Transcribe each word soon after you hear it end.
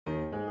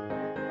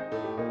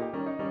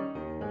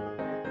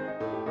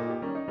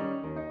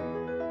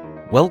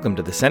Welcome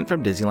to the Sent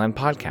from Disneyland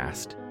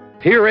podcast.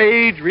 Here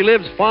age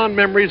relives fond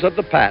memories of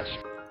the past.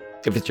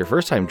 If it's your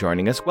first time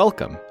joining us,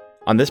 welcome.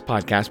 On this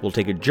podcast, we'll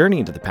take a journey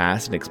into the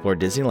past and explore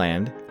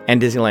Disneyland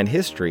and Disneyland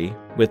history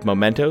with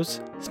mementos,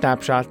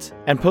 snapshots,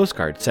 and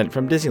postcards sent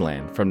from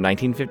Disneyland from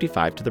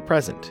 1955 to the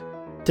present.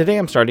 Today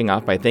I'm starting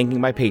off by thanking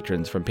my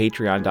patrons from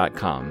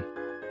patreon.com.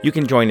 You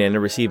can join in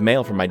and receive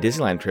mail from my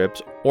Disneyland trips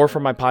or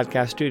from my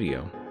podcast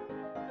studio.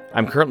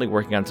 I'm currently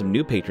working on some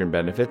new patron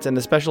benefits and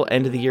a special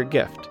end-of-the-year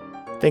gift.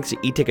 Thanks to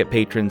e-ticket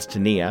patrons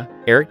Tania,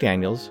 Eric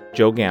Daniels,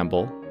 Joe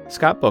Gamble,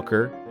 Scott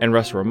Booker, and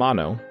Russ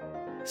Romano.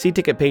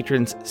 C-ticket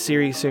patrons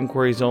Serious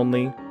Inquiries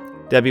Only,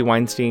 Debbie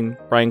Weinstein,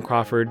 Brian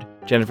Crawford,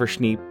 Jennifer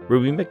Schneep,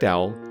 Ruby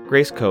McDowell,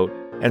 Grace Coate,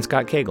 and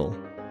Scott Cagle.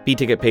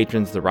 B-ticket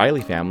patrons The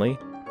Riley Family.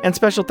 And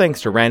special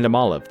thanks to Random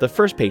Olive, the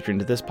first patron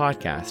to this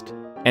podcast.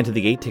 And to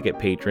the A-ticket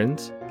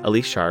patrons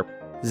Elise Sharp,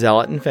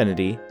 Zealot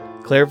Infinity,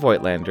 Claire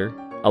Voigtlander,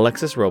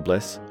 Alexis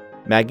Robles,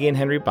 Maggie and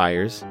Henry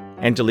Byers,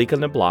 Angelica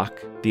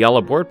Nablock, the All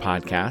Aboard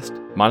podcast,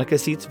 Monica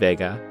Seitz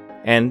Vega,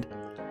 and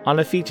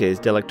Ana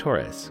Fiches de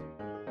Lectores.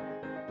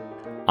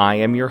 I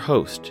am your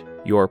host,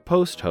 your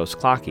post-host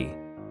Clocky,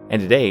 and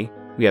today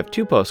we have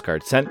 2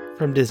 postcards sent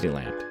from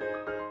Disneyland.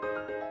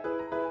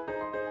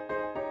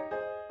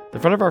 The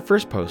front of our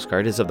first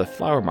postcard is of the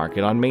Flower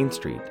Market on Main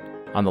Street.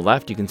 On the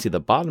left, you can see the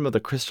bottom of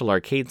the Crystal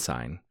Arcade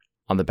sign.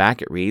 On the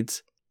back, it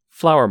reads,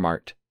 Flower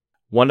Mart.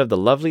 One of the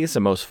loveliest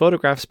and most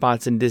photographed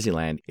spots in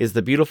Disneyland is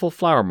the beautiful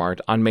Flower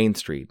Mart on Main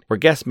Street, where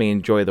guests may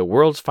enjoy the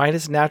world's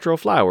finest natural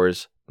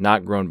flowers,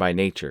 not grown by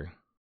nature.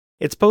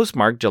 It's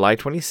postmarked July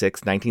 26,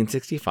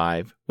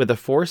 1965, with a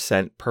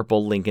 4-cent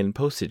purple Lincoln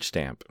postage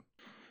stamp.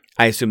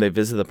 I assume they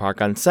visited the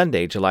park on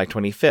Sunday, July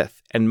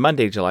 25th, and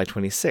Monday, July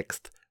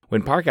 26th,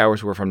 when park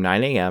hours were from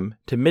 9 a.m.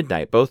 to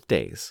midnight both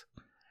days.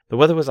 The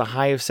weather was a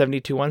high of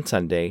 72 on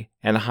Sunday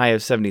and a high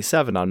of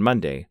 77 on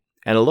Monday,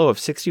 and a low of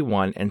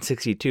 61 and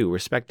 62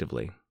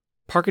 respectively.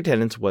 Park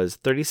attendance was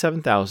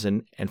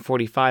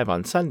 37,045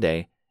 on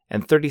Sunday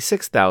and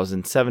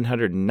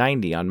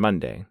 36,790 on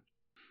Monday.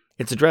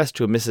 It's addressed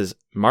to a Mrs.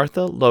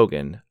 Martha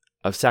Logan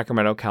of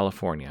Sacramento,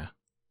 California.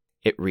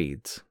 It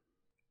reads,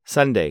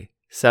 Sunday,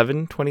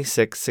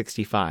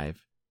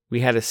 7/26/65.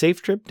 We had a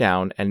safe trip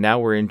down and now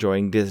we're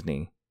enjoying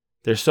Disney.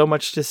 There's so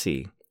much to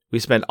see. We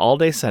spent all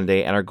day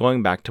Sunday and are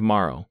going back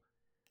tomorrow.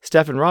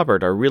 Steph and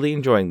Robert are really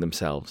enjoying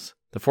themselves.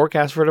 The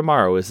forecast for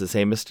tomorrow is the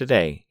same as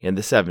today, in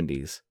the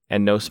 70s,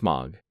 and no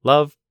smog.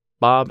 Love,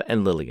 Bob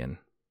and Lillian.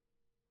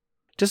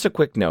 Just a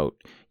quick note,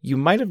 you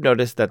might have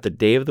noticed that the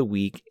day of the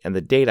week and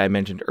the date I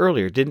mentioned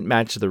earlier didn't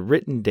match the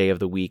written day of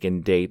the week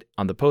and date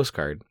on the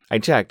postcard. I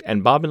checked,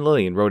 and Bob and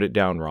Lillian wrote it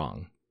down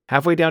wrong.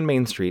 Halfway down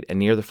Main Street and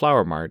near the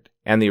Flower Mart,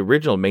 and the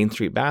original Main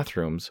Street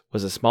bathrooms,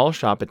 was a small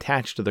shop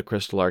attached to the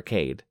Crystal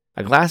Arcade.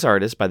 A glass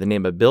artist by the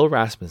name of Bill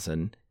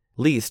Rasmussen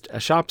leased a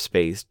shop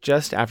space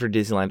just after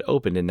Disneyland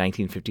opened in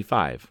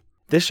 1955.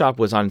 This shop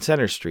was on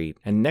Center Street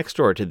and next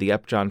door to the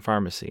Upjohn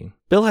Pharmacy.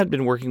 Bill had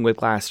been working with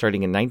glass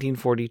starting in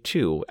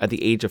 1942 at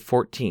the age of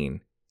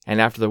 14, and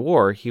after the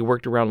war, he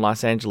worked around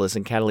Los Angeles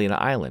and Catalina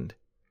Island.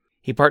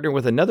 He partnered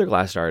with another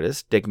glass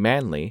artist, Dick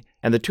Manley,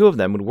 and the two of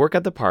them would work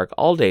at the park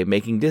all day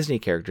making Disney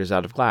characters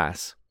out of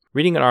glass.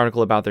 Reading an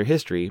article about their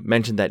history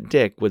mentioned that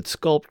Dick would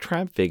sculpt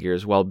tramp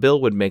figures while Bill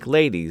would make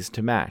ladies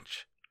to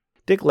match.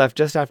 Dick left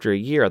just after a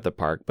year at the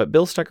park, but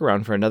Bill stuck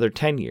around for another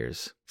 10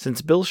 years.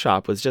 Since Bill's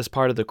shop was just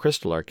part of the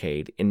Crystal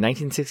Arcade, in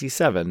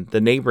 1967,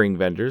 the neighboring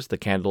vendors, the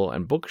candle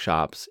and book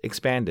shops,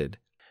 expanded.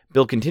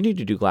 Bill continued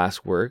to do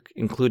glass work,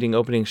 including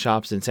opening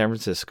shops in San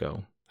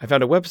Francisco. I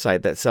found a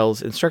website that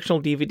sells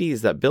instructional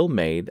DVDs that Bill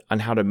made on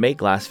how to make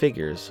glass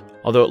figures,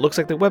 although it looks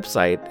like the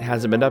website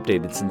hasn't been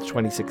updated since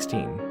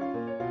 2016.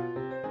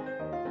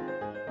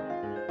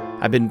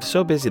 I've been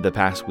so busy the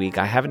past week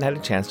I haven't had a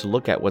chance to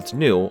look at what's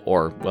new,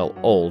 or, well,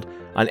 old,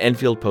 on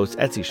Enfield Post's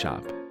Etsy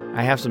shop.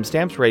 I have some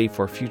stamps ready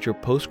for future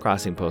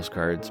post-crossing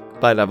postcards,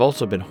 but I've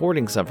also been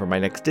hoarding some for my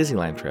next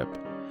Disneyland trip.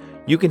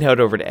 You can head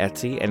over to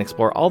Etsy and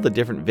explore all the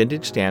different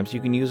vintage stamps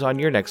you can use on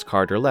your next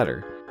card or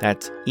letter.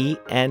 That's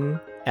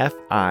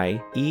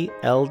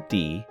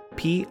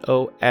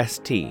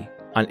ENFIELDPOST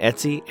on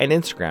Etsy and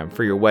Instagram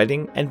for your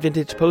wedding and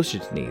vintage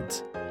postage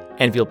needs.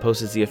 Enfield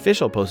Post is the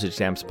official postage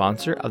stamp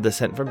sponsor of the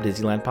Sent from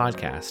Disneyland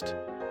podcast.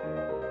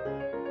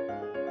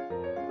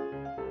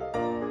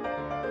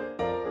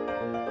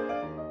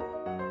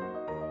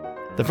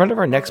 The front of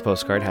our next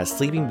postcard has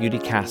Sleeping Beauty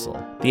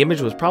Castle. The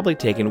image was probably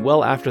taken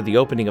well after the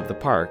opening of the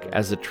park,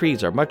 as the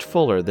trees are much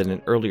fuller than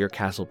in earlier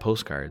castle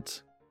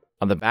postcards.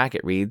 On the back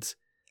it reads,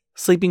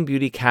 Sleeping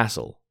Beauty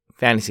Castle,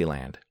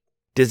 Fantasyland.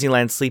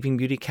 Disneyland's Sleeping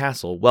Beauty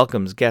Castle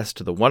welcomes guests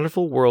to the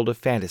wonderful world of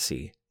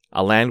fantasy,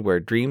 a land where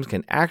dreams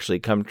can actually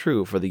come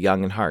true for the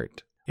young in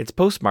heart. It's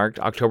postmarked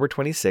October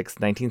 26,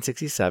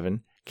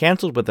 1967,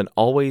 canceled with an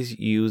always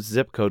used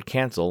zip code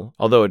cancel,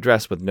 although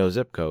addressed with no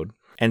zip code,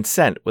 and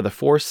sent with a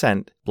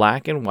 4-cent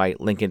black and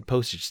white Lincoln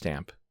postage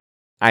stamp.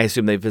 I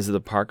assume they visited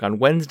the park on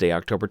Wednesday,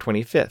 October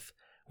 25th,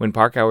 when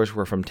park hours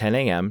were from 10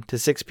 a.m. to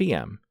 6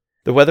 p.m.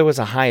 The weather was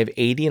a high of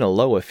 80 and a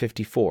low of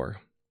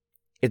 54.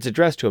 It's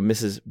addressed to a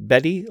Mrs.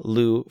 Betty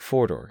Lou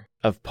Fodor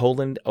of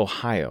Poland,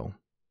 Ohio.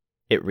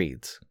 It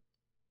reads,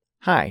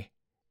 "Hi,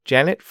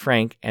 Janet,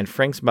 Frank, and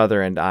Frank's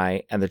mother and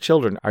I and the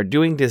children are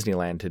doing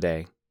Disneyland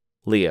today.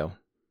 Leo."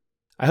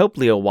 I hope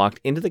Leo walked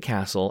into the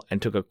castle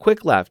and took a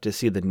quick left to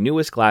see the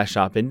newest glass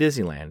shop in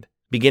Disneyland.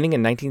 Beginning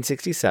in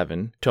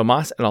 1967,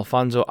 Tomas and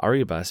Alfonso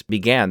Arribas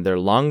began their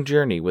long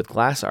journey with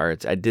glass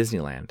arts at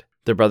Disneyland.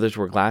 Their brothers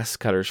were glass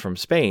cutters from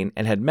Spain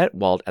and had met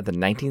Walt at the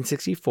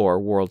 1964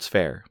 World's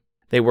Fair.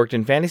 They worked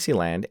in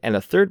Fantasyland, and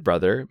a third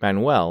brother,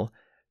 Manuel,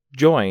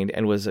 joined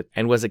and was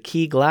a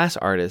key glass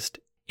artist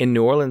in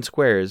New Orleans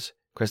Square's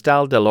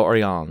Cristal de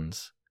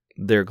l'Orient.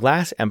 Their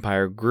glass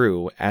empire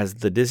grew as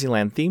the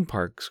Disneyland theme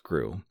parks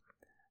grew.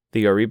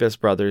 The Arribas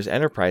Brothers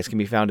enterprise can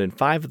be found in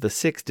 5 of the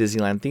 6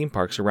 Disneyland theme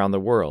parks around the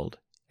world,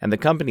 and the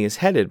company is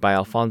headed by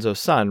Alfonso's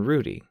son,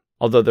 Rudy.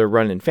 Although their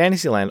run in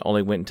Fantasyland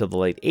only went until the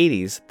late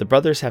 80s, the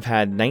brothers have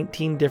had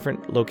 19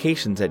 different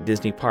locations at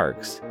Disney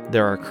parks.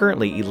 There are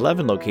currently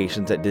 11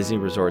 locations at Disney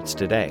resorts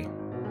today.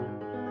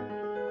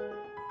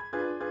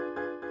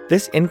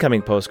 This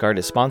incoming postcard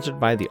is sponsored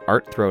by the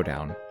Art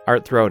Throwdown.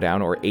 Art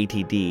Throwdown, or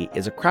ATD,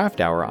 is a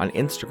craft hour on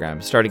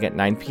Instagram starting at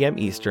 9 p.m.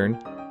 Eastern,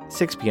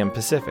 6 p.m.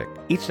 Pacific.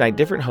 Each night,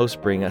 different hosts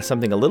bring us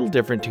something a little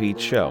different to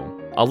each show.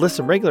 I'll list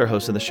some regular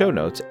hosts in the show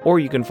notes, or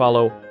you can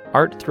follow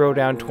Art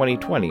Throwdown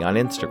 2020 on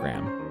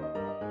Instagram.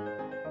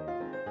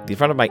 The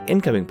front of my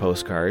incoming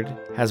postcard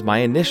has my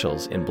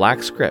initials in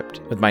black script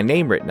with my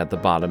name written at the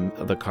bottom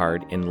of the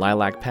card in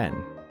lilac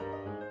pen.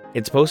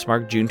 It's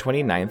postmarked June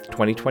 29th,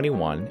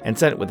 2021, and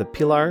sent with a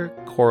Pilar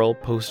Coral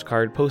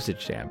postcard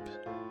postage stamp.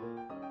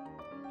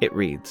 It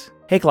reads,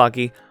 "Hey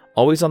Clocky,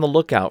 always on the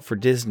lookout for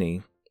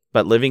Disney,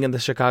 but living in the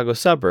Chicago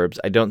suburbs,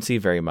 I don't see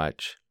very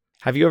much.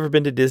 Have you ever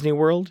been to Disney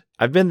World?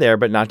 I've been there,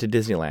 but not to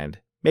Disneyland.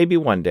 Maybe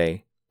one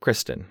day.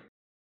 Kristen."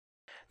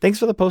 Thanks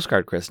for the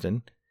postcard,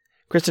 Kristen.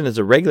 Kristen is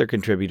a regular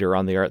contributor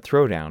on the Art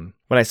Throwdown.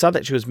 When I saw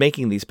that she was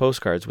making these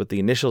postcards with the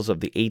initials of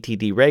the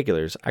ATD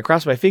regulars, I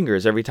crossed my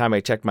fingers every time I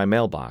checked my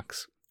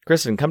mailbox.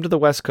 Kristen, come to the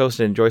West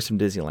Coast and enjoy some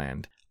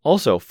Disneyland.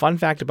 Also, fun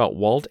fact about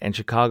Walt and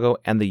Chicago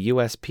and the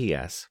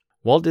USPS.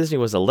 Walt Disney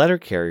was a letter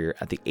carrier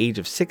at the age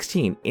of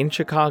 16 in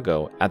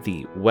Chicago at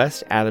the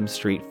West Adams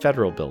Street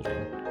Federal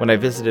Building. When I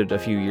visited a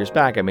few years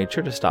back, I made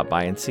sure to stop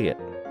by and see it.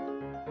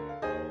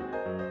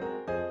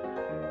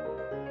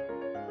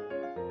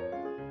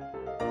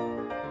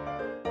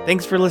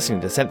 Thanks for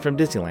listening to Sent from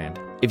Disneyland.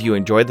 If you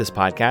enjoyed this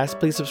podcast,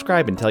 please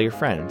subscribe and tell your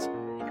friends.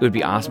 It would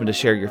be awesome to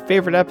share your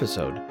favorite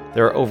episode.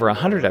 There are over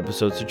 100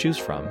 episodes to choose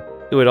from.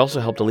 It would also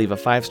help to leave a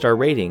 5-star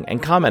rating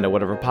and comment at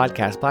whatever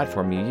podcast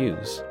platform you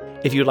use.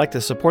 If you'd like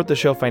to support the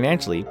show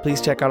financially, please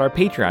check out our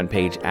Patreon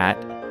page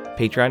at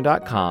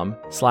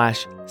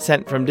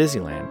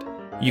patreon.com/sentfromdisneyland.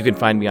 You can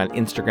find me on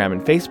Instagram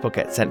and Facebook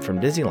at Sent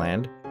from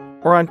Disneyland,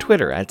 or on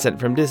Twitter at Sent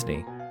from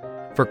Disney.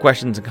 For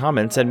questions and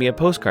comments, send me a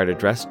postcard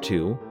addressed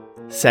to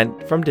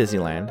Sent from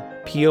Disneyland,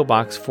 P.O.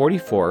 Box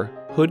 44,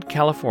 Hood,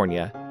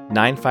 California,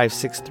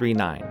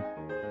 95639.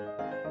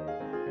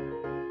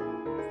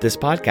 This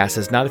podcast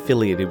is not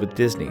affiliated with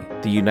Disney,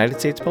 the United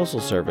States Postal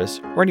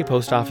Service, or any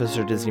post office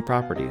or Disney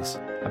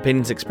properties.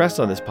 Opinions expressed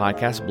on this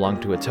podcast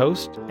belong to its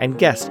host and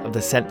guests of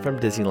the Sent from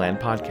Disneyland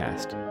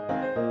podcast.